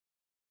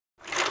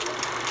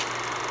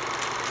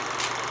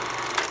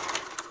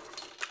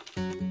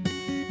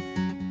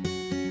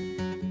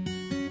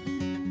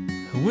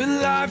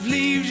When life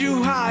leaves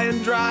you high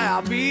and dry,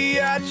 I'll be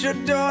at your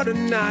door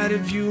tonight.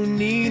 If you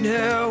need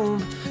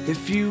help,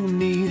 if you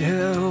need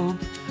help,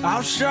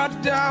 I'll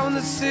shut down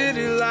the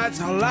city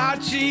lights. I'll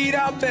cheat,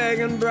 I'll beg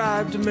and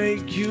bribe to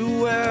make you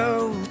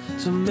well,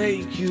 to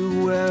make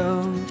you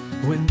well.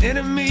 When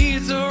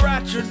enemies are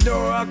at your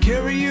door, I'll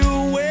carry you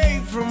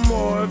away from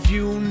more. If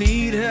you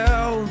need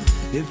help,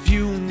 if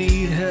you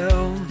need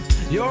help,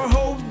 your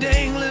hope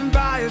dangling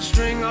by a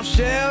string, I'll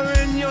share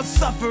in your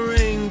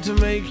suffering to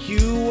make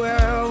you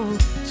well,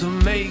 to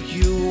make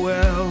you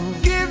well.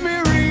 Give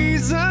me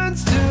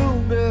reasons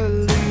to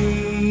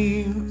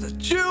believe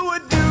that you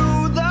would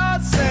do the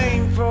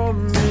same for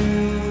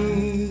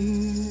me,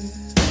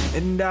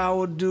 and I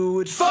will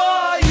do it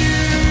for you.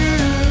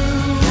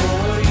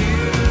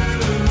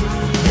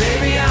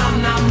 Baby,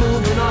 I'm not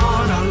moving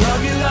on. I'll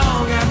love you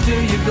long after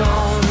you're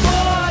gone.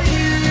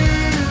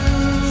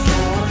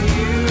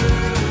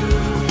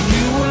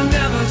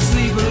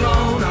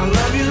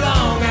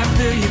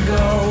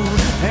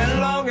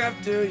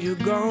 After you're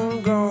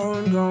gone,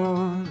 gone,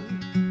 gone,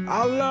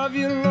 I'll love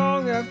you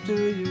long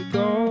after you're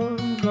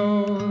gone,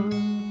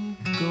 gone,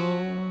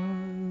 gone.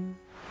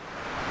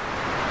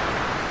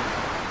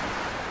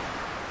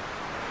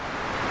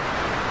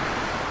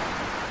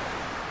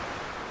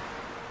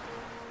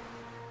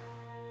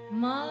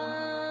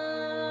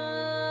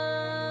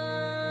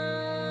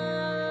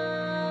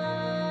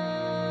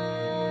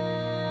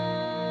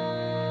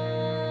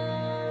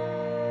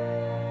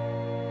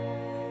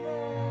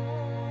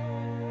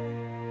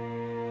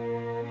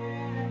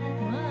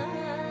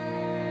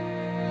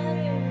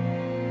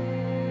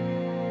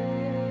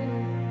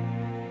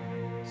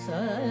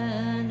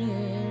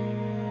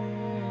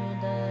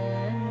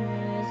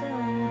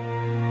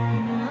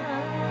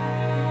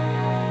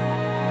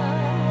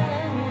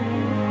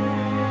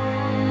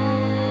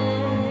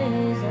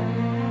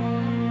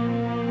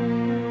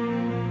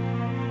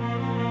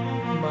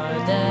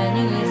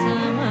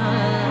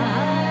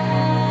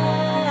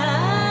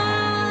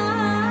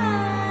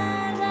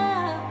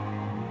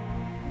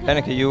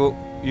 Hennika, you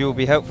will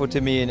be helpful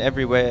to me in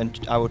every way, and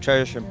I will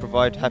cherish and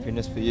provide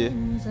happiness for you.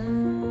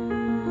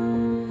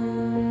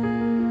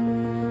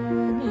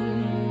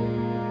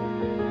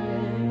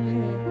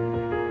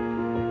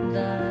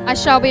 I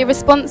shall be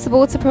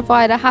responsible to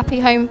provide a happy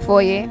home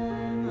for you.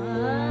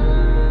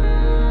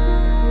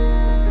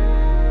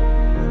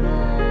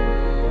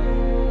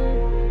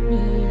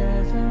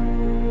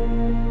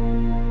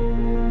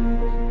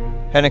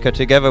 Hennika,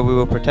 together we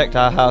will protect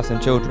our house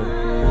and children.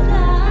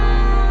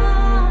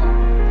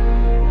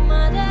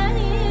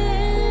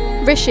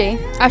 Richi,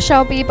 I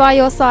shall be by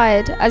your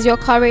side as your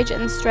courage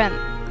and strength.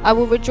 I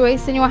will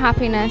rejoice in your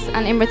happiness,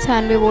 and in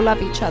return we will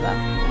love each other.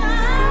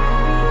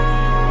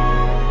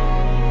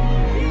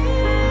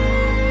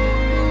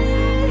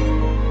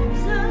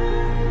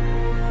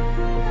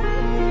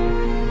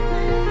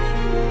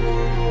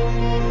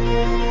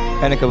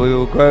 Hennika, we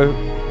will grow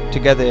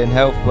together in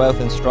health, wealth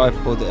and strive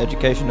for the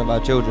education of our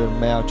children.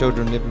 May our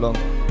children live long.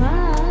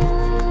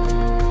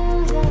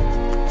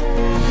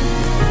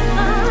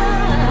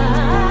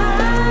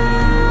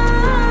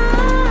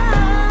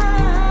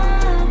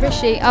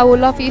 Richi, I will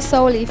love you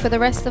solely for the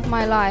rest of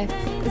my life,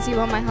 as you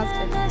are my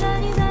husband.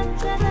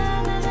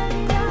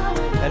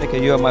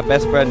 Hennika, you are my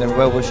best friend and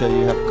well-wisher.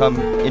 You have come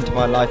into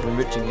my life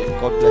enriching it.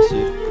 God bless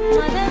you.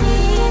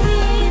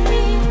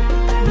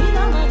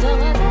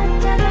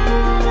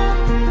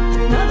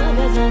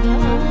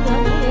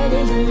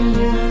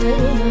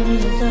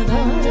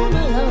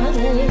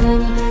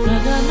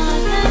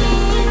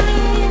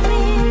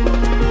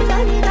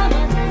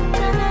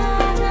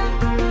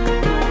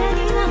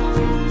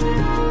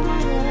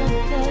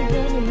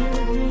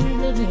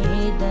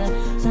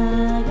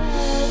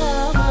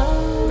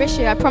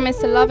 Richi, I promise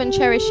to love and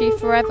cherish you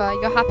forever.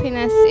 Your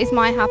happiness is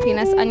my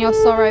happiness, and your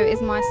sorrow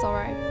is my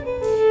sorrow.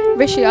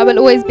 Richi, I will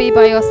always be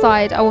by your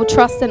side. I will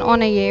trust and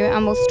honour you,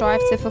 and will strive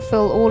to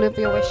fulfil all of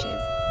your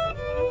wishes.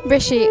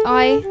 Richi,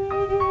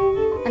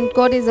 and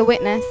God is a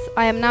witness,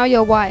 I am now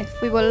your wife.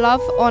 We will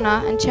love,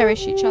 honour and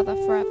cherish each other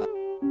forever.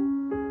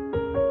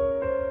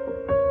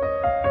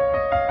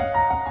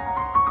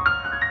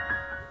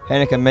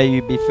 Hennika, may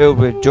you be filled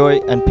with joy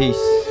and peace.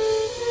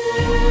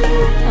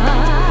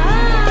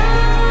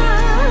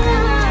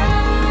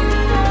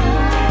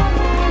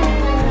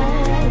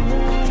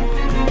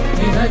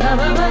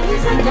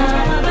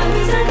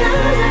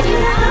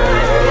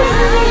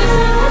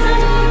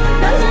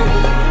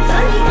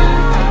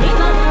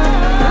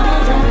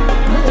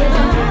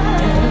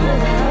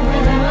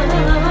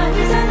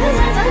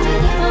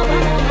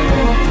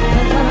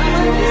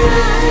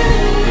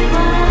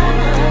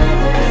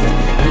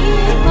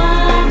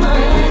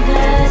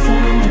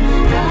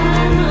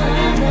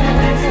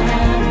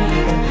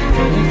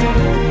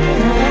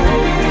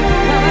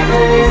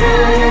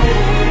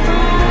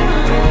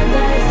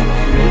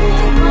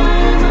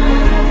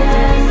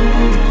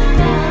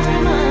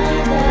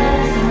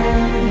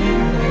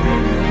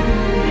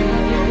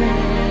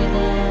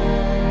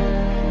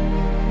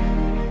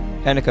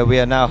 Hennika, we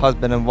are now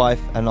husband and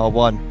wife and are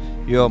one.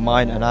 You are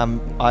mine and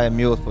I am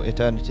yours for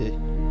eternity.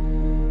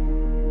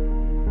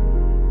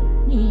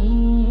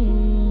 me.